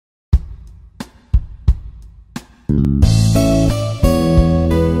Hi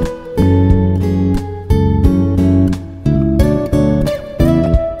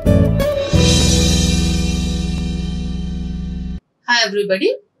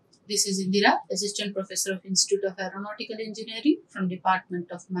everybody, this is Indira, Assistant Professor of Institute of Aeronautical Engineering from Department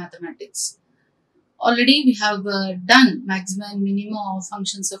of Mathematics. Already we have done maxima and minima of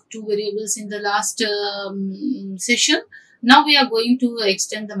functions of two variables in the last session. Now we are going to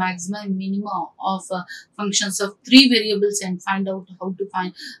extend the maxima and minima of functions of three variables and find out how to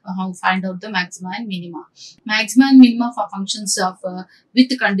find out the maxima and minima. Maxima and minima for functions of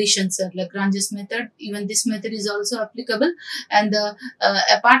with conditions, Lagrange's method. Even this method is also applicable. And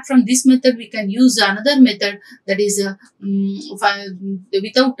apart from this method, we can use another method, that is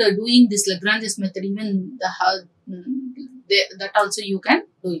without doing this Lagrange's method. Even that also you can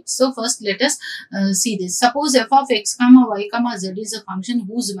do it. So first let us see this. Suppose f of x comma y comma z is a function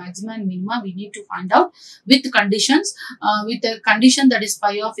whose maxima and minima we need to find out with conditions, with a condition that is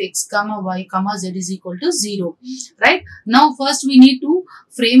phi of x comma y comma z is equal to 0. Right? Now first we need to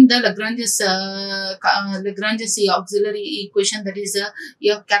frame the Lagrange's auxiliary equation, that is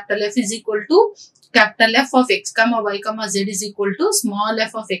capital F is equal to capital F of x comma y comma z is equal to small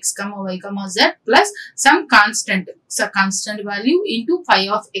f of x comma y comma z plus some constant value into phi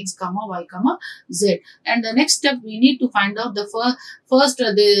of x comma y comma z. And the next step, we need to find out the first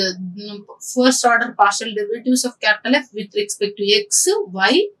order partial derivatives of capital F with respect to x,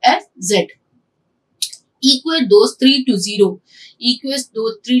 y and z. Equate those three to 0. Equates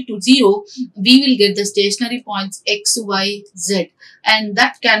those 3 to 0, we will get the stationary points x, y, z, and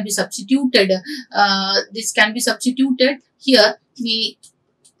that can be substituted. This can be substituted here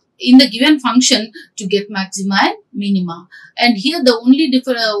in the given function to get maxima and minima. And here the only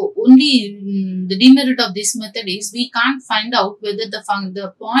the demerit of this method is we can't find out whether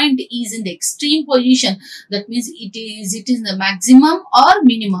the point is in the extreme position. That means it is the maximum or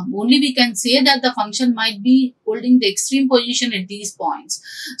minimum. Only we can say that the function might be holding the extreme position at these points.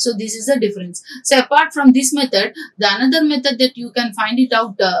 So this is the difference. So apart from this method, the another method that you can find it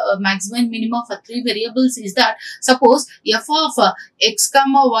out maxima and minima for three variables is that suppose f of x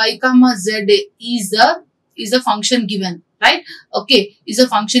comma y comma z is the function given, right? Okay, is a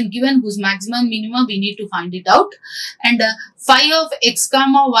function given whose maxima and minima we need to find it out, and phi of x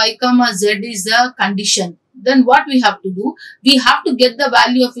comma y comma z is the condition. Then what we have to do? We have to get the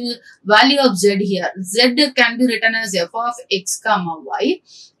value of z here. Z can be written as f of x comma y,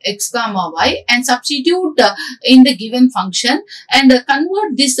 and substitute in the given function and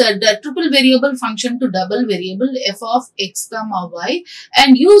convert this the triple variable function to double variable f of x comma y,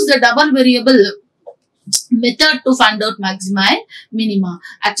 and use the double variable method to find out maxima and minima.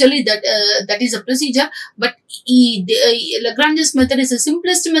 Actually that is a procedure, but Lagrange's method is the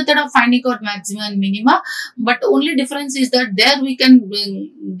simplest method of finding out maxima and minima, but only difference is that there we can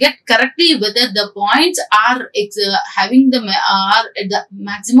get correctly whether the points are having are at the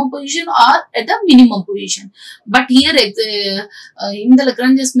maximum position or at the minimum position. But here in the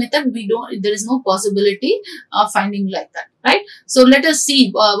Lagrange's method there is no possibility of finding like that, right? So let us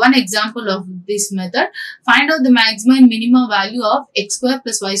see one example of this method. Find out the maximum and minimum value of x square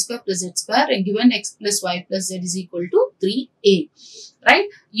plus y square plus z square, and given x plus y plus z is equal to 3a. Right?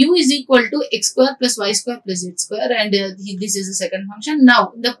 U is equal to x square plus y square plus z square, and this is the second function.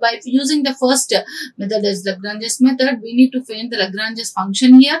 Now, by using the first method as Lagrange's method, we need to find the Lagrange's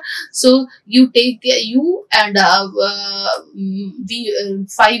function here. So you take u and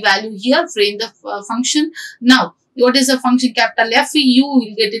phi value here, frame the function. Now, what is the function capital F? U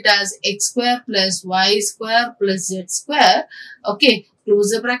will get it as x square plus y square plus z square. Okay,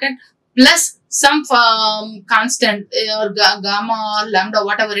 close the bracket, plus some constant or gamma or lambda,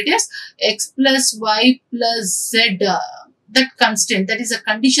 whatever it is, x plus y plus z, that constant, that is a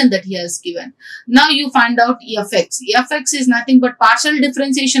condition that he has given. Now you find out fx. Fx is nothing but partial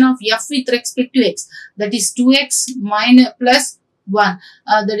differentiation of f with respect to x, that is 2x minus plus 1.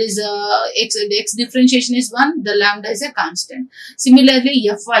 That is the x differentiation is 1, the lambda is a constant. Similarly,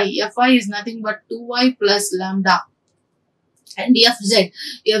 fy is nothing but 2y plus lambda. And fz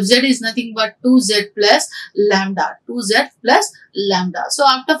is nothing but 2z plus lambda, So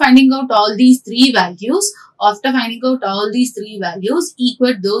after finding out all these three values,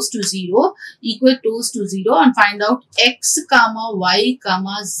 equate those to 0, and find out x comma y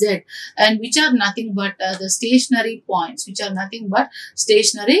comma z, and which are nothing but the stationary points,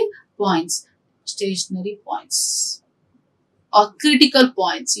 or critical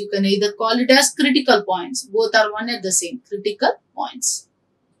points. You can either call it as critical points. Both are one and the same, critical points.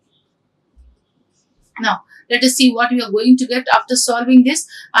 Now, Let us see what we are going to get after solving this.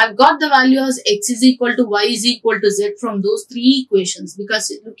 I've got the value as x is equal to y is equal to z from those three equations,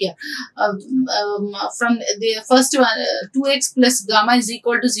 because look here, from the first one, 2x plus gamma is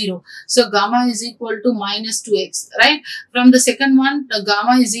equal to 0. So gamma is equal to minus 2x, right? From the second one, the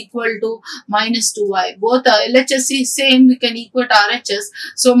gamma is equal to minus 2y. Both are LHS is same, we can equate RHS.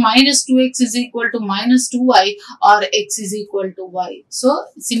 So minus 2x is equal to minus 2y, or x is equal to y. So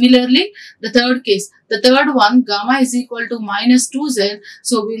similarly, the third case, the third one, gamma is equal to minus 2z.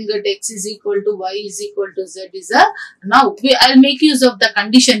 So we'll get x is equal to y is equal to z is a, now I'll make use of the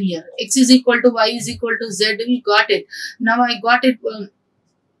condition here. X is equal to y is equal to z, we got it. Now I got it.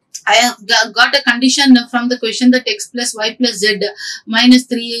 I have got a condition from the question that x plus y plus z minus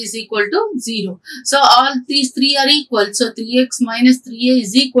 3a is equal to 0. So all these three are equal. So 3x minus 3a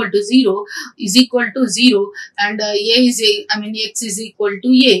is equal to 0 and x is equal to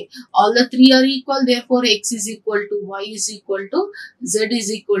a. All the three are equal. Therefore, x is equal to y is equal to z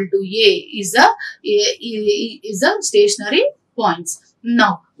is equal to a is a stationary points.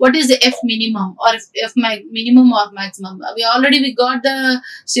 Now, what is the f minimum or f minimum or maximum? We got the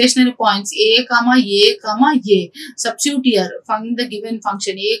stationary points a comma a comma a. Substitute here, find the given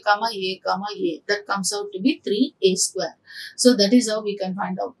function a comma a comma a. That comes out to be 3a square. So that is how we can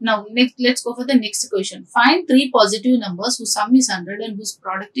find out. Now, next, let's go for the next question. Find three positive numbers whose sum is 100 and whose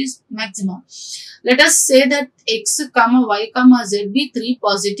product is maximum. Let us say that x comma y comma z be three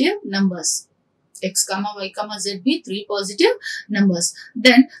positive numbers. X comma y comma z be three positive numbers.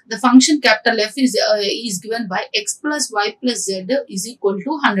 Then the function capital F is given by x plus y plus z is equal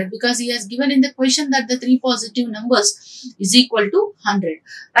to 100, because he has given in the question that the three positive numbers is equal to 100,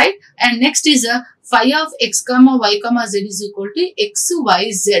 right? And next is a phi of x comma y comma z is equal to x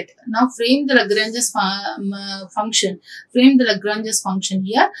y z. Now frame the Lagrange's function. Frame the Lagrange's function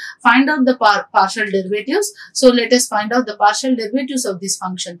here. Find out the partial derivatives. So let us find out the partial derivatives of this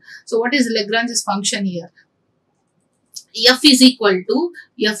function. So what is Lagrange's function here? F is equal to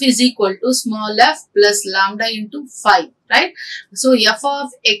small f plus lambda into phi, right? So f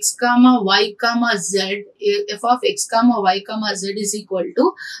of x comma y comma z, f of x comma y comma z is equal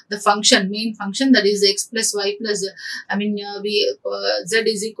to the function, main function, that is x plus y plus z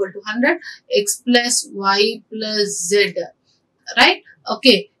is equal to 100, x plus y plus z, right?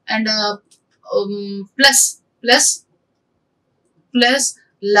 Okay, and plus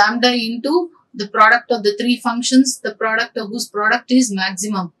lambda into the product of the three functions, the product of whose product is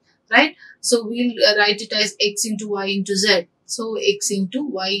maximum, right? So we'll write it as x into y into z. So x into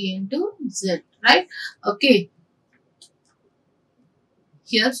y into z, right? Okay.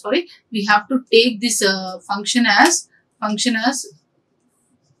 Here, sorry, we have to take this function as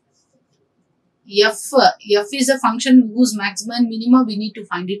f. F is a function whose maximum and minima we need to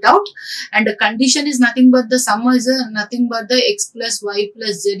find it out, and the condition is nothing but the sum is nothing but the x plus y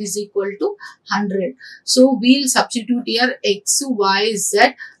plus z is equal to 100. So we'll substitute here x y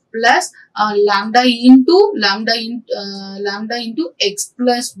z plus lambda into x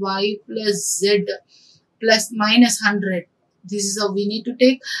plus y plus z plus minus 100. This is how we need to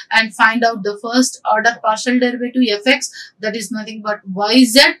take and find out the first order partial derivative fx, that is nothing but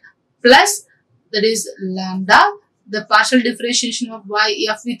yz plus, that is lambda, the partial differentiation of y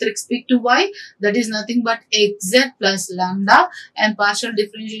f with respect to y, that is nothing but xz plus lambda, and partial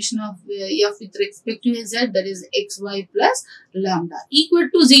differentiation of f with respect to z, that is xy plus lambda, equal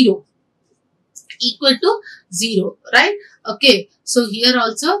to 0, right? Okay, so here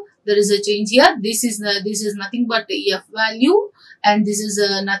also there is a change here. This is nothing but f value, and this is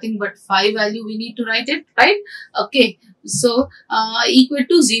nothing but phi value. We need to write it, right? Okay, so equal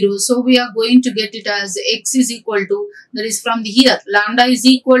to 0. So we are going to get it as x is equal to, that is from the here lambda is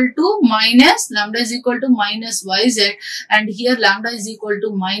equal to minus yz, and here lambda is equal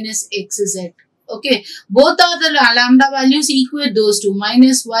to minus xz. Okay, both are the lambda values, equate those two.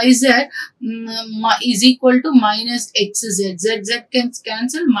 Minus yz is equal to minus xz. Z can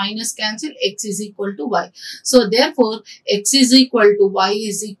cancel, minus cancel, x is equal to y. So therefore, x is equal to y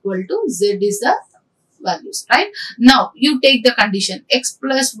is equal to z is the values, right? Now you take the condition x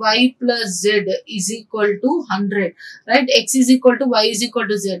plus y plus z is equal to 100, right? X is equal to y is equal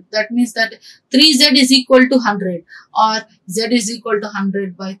to z. That means that 3z is equal to 100 or z is equal to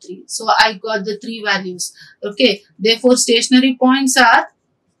 100 by 3. So I got the three values. Okay, therefore stationary points are,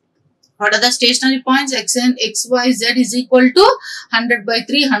 what are the stationary points? X and x, y, z is equal to 100 by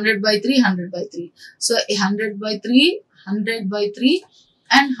 3, 100 by 3, 100 by 3. So 100 by 3, 100 by 3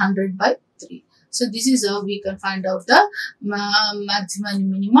 and 100 by 3. So this is how we can find out the maxima and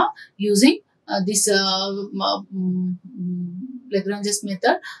minima using this Lagrange's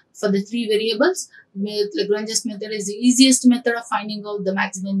method for the 3 variables. Lagrange's method is the easiest method of finding out the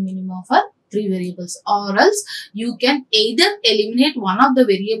maximum and minimum for 3 variables, or else you can either eliminate one of the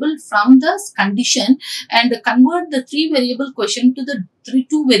variable from the condition and convert the 3 variable question to the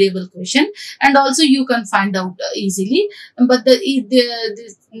 2 variable question, and also you can find out easily. But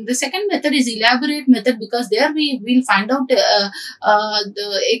the second method is elaborate method, because there we will find out the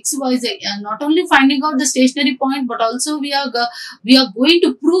x, y, z, not only finding out the stationary point, but also we are going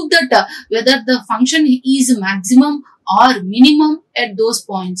to prove that whether the function is maximum or minimum at those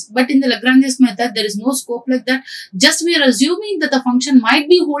points. But in the Lagrange's method, there is no scope like that. Just we are assuming that the function might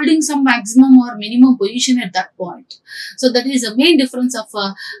be holding some maximum or minimum position at that point. So that is the main difference of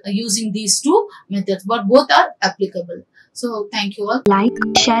using these 2 methods, but both are applicable. So thank you all. Like,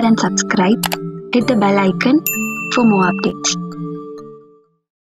 share and subscribe. Hit the bell icon for more updates.